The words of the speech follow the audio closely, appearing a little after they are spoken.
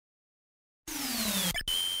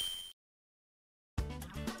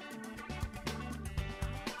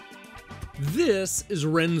This is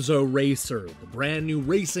Renzo Racer, the brand new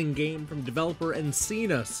racing game from developer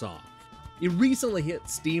EnsenaSoft. It recently hit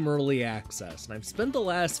Steam Early Access, and I've spent the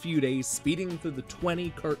last few days speeding through the 20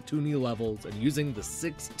 cartoony levels and using the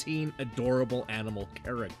 16 adorable animal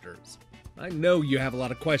characters. I know you have a lot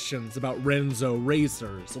of questions about Renzo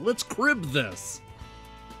Racer, so let's crib this!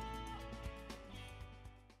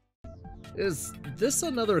 Is this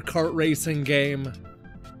another kart racing game?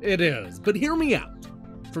 It is, but hear me out.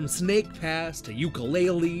 From Snake Pass to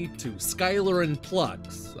Ukulele to Skylar and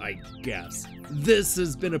Plucks, I guess. This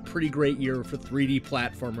has been a pretty great year for 3D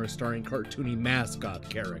platformers starring cartoony mascot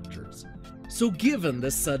characters. So given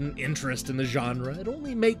this sudden interest in the genre, it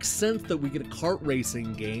only makes sense that we get a kart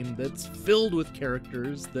racing game that's filled with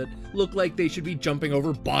characters that look like they should be jumping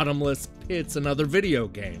over bottomless pits in other video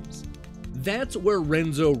games. That's where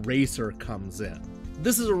Renzo Racer comes in.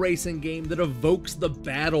 This is a racing game that evokes the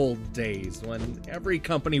bad old days when every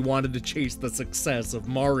company wanted to chase the success of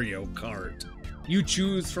Mario Kart. You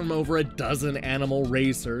choose from over a dozen animal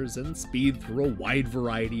racers and speed through a wide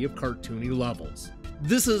variety of cartoony levels.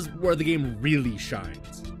 This is where the game really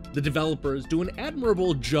shines. The developers do an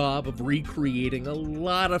admirable job of recreating a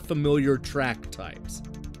lot of familiar track types,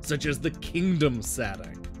 such as the Kingdom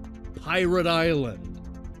setting, Pirate Island,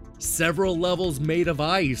 several levels made of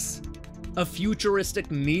ice, a futuristic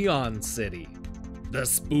neon city, the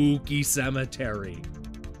spooky cemetery,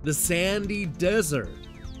 the sandy desert,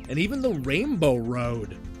 and even the Rainbow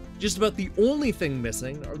Road. Just about the only thing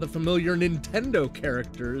missing are the familiar Nintendo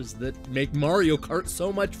characters that make Mario Kart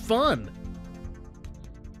so much fun.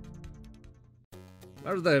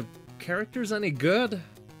 Are the characters any good?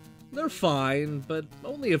 They're fine, but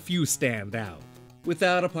only a few stand out.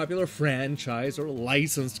 Without a popular franchise or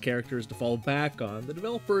licensed characters to fall back on, the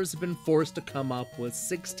developers have been forced to come up with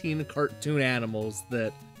 16 cartoon animals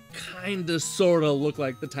that kinda sorta look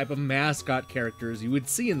like the type of mascot characters you would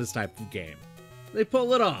see in this type of game. They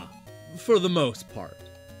pull it off, for the most part.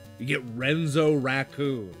 You get Renzo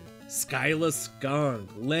Raccoon, Skyla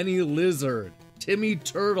Skunk, Lenny Lizard, Timmy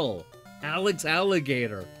Turtle, Alex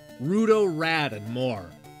Alligator, Rudo Rat, and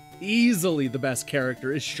more. Easily the best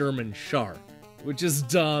character is Sherman Shark, which is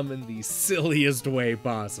dumb in the silliest way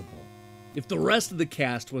possible. If the rest of the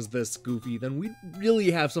cast was this goofy, then we'd really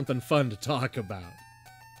have something fun to talk about.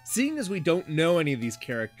 Seeing as we don't know any of these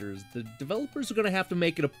characters, the developers are going to have to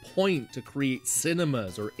make it a point to create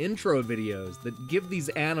cinemas or intro videos that give these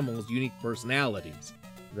animals unique personalities.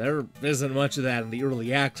 There isn't much of that in the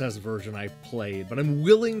early access version I played, but I'm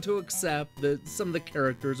willing to accept that some of the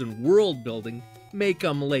characters and world building may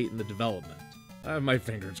come late in the development. I have my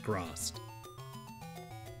fingers crossed.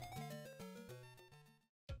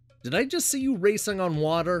 Did I just see you racing on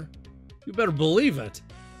water? You better believe it!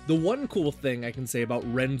 The one cool thing I can say about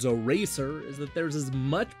Renzo Racer is that there's as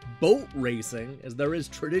much boat racing as there is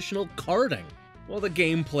traditional karting. While the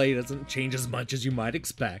gameplay doesn't change as much as you might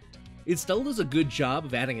expect, it still does a good job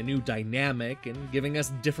of adding a new dynamic and giving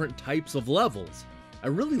us different types of levels. I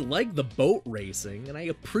really like the boat racing, and I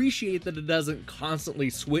appreciate that it doesn't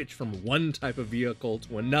constantly switch from one type of vehicle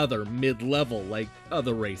to another mid-level like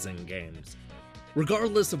other racing games.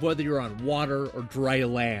 Regardless of whether you're on water or dry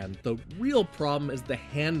land, the real problem is the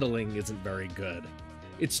handling isn't very good.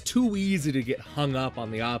 It's too easy to get hung up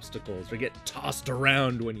on the obstacles or get tossed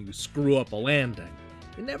around when you screw up a landing.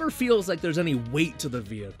 It never feels like there's any weight to the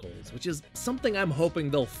vehicles, which is something I'm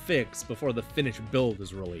hoping they'll fix before the finished build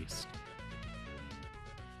is released.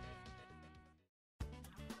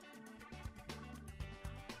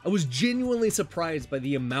 I was genuinely surprised by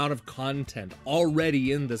the amount of content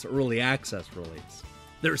already in this early access release.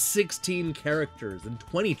 There are 16 characters and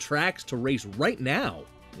 20 tracks to race right now,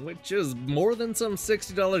 which is more than some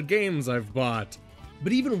 $60 games I've bought.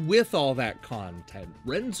 But even with all that content,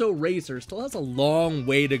 Renzo Racer still has a long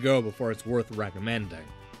way to go before it's worth recommending.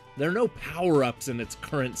 There are no power-ups in its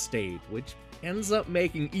current state, which ends up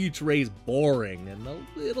making each race boring and a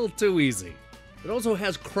little too easy. It also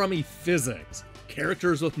has crummy physics,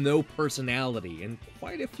 characters with no personality, and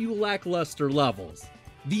quite a few lackluster levels.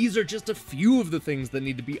 These are just a few of the things that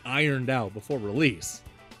need to be ironed out before release.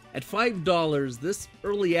 At $5, this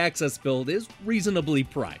early access build is reasonably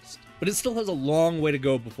priced, but it still has a long way to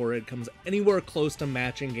go before it comes anywhere close to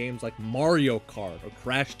matching games like Mario Kart or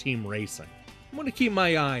Crash Team Racing. I'm going to keep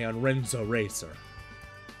my eye on Renzo Racer.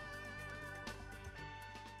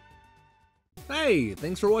 Hey,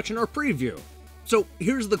 thanks for watching our preview. So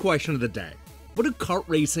here's the question of the day. What do kart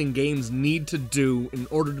racing games need to do in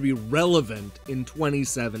order to be relevant in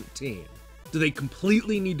 2017? Do they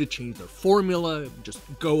completely need to change their formula, just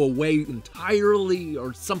go away entirely,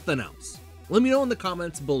 or something else? Let me know in the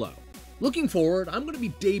comments below. Looking forward, I'm going to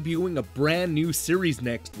be debuting a brand new series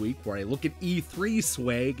next week where I look at E3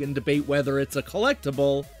 swag and debate whether it's a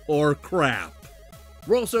collectible or crap.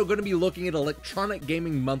 We're also going to be looking at Electronic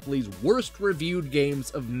Gaming Monthly's worst reviewed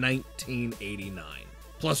games of 1989,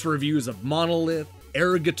 plus reviews of Monolith,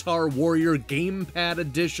 Air Guitar Warrior Gamepad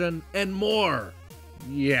Edition, and more.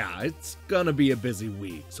 Yeah, it's gonna be a busy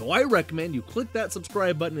week, so I recommend you click that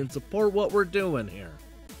subscribe button and support what we're doing here.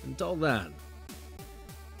 Until then.